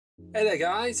Hey there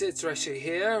guys, it's Reshi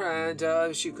here, and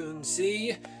as you can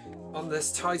see on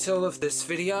this title of this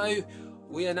video,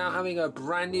 we are now having a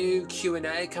brand new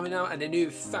Q&A coming out and a new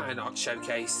fan art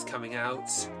showcase coming out.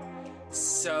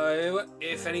 So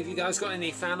if any of you guys got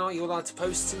any fan art you would like to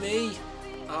post to me,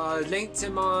 link to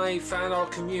my fan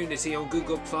art community on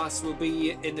Google Plus will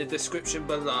be in the description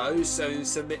below, so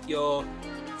submit your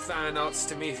fan arts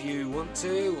to me if you want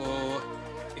to, or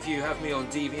if you have me on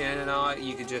DeviantArt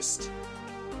you can just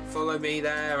follow me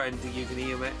there and you can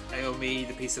email me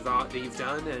the piece of art that you've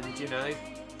done, and you know.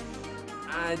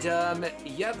 And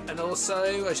yep, and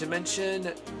also as you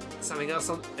mentioned, something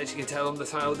else as you can tell on the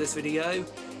title of this video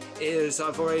is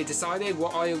I've already decided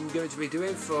what I am going to be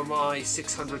doing for my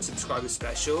 600 subscriber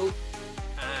special.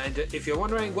 And if you're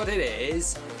wondering what it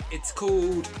is, it's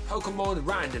called Pokemon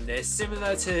randomness,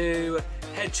 similar to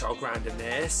Hedgehog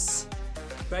randomness.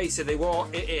 Basically what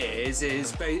it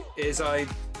is I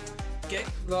get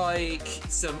like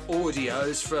some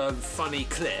audios from funny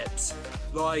clips,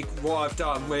 like what I've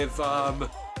done with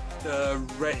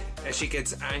as she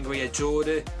gets angry at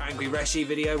Jordan, Angry Reshi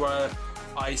video where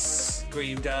I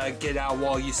screamed get out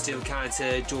while you still can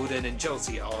to Jordan and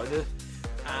Chelsea on,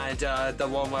 and the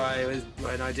one where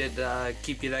when I did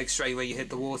keep your legs straight when you hit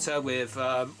the water with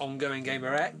Ongoing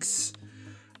Gamer X.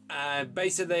 And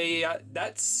basically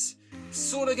that's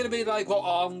sort of going to be like what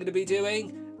I'm going to be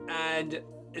doing, and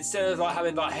instead of like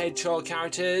having like hedgehog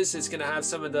characters, it's gonna have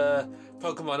some of the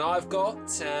Pokemon I've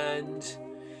got, and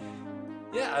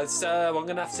yeah, so I'm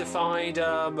gonna have to find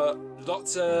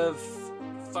lots of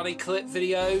funny clip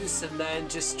videos and then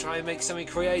just try and make something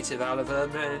creative out of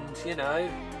them, and you know.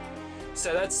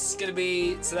 So that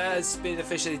has been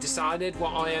officially decided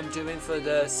what I am doing for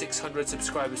the 600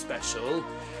 subscriber special.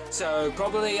 So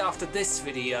probably after this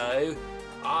video,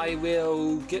 I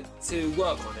will get to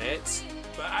work on it.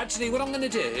 But actually what I'm going to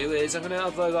do is I'm going to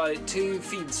upload like 2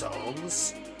 theme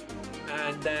songs,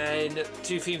 and then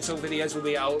 2 theme song videos will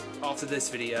be out after this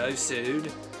video soon.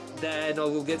 Then I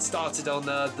will get started on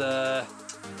the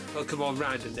Pokemon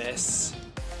randomness.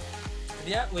 And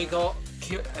yeah, we got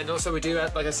and also we do,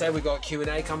 like I said, we got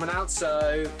Q&A coming out.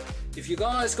 So if you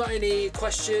guys got any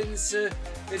questions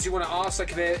that you want to ask,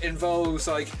 like if it involves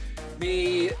like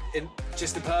me in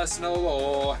just a personal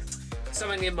or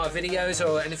something in my videos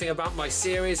or anything about my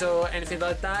series or anything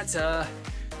like that,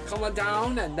 comment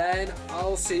down and then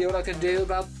I'll see what I can do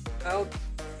about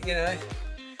you know.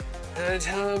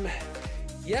 And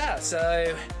yeah,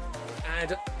 so,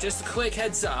 and just a quick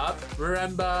heads up,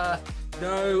 remember,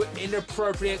 no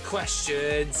inappropriate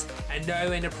questions and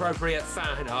no inappropriate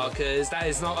fan art, because that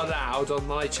is not allowed on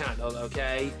my channel,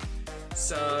 okay?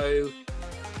 So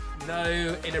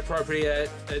no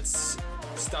inappropriate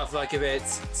stuff, like if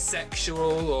it's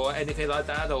sexual or anything like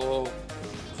that, or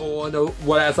porn or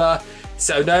whatever.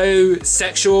 So no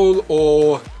sexual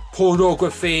or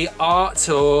pornography art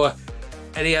or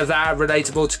any of that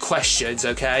relatable to questions,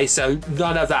 okay? So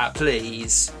none of that,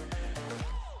 please.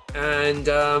 And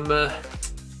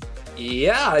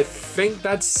yeah, I think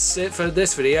that's it for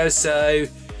this video. So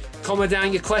comment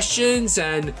down your questions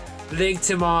and link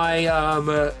to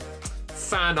my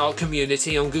fan art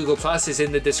community on Google Plus is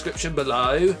in the description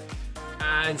below.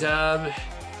 And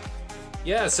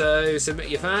yeah, so submit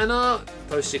your fan art,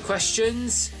 post your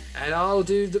questions, and I'll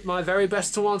do my very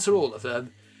best to answer all of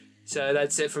them. So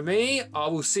that's it from me. I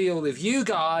will see all of you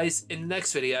guys in the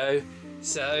next video.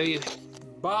 So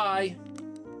bye.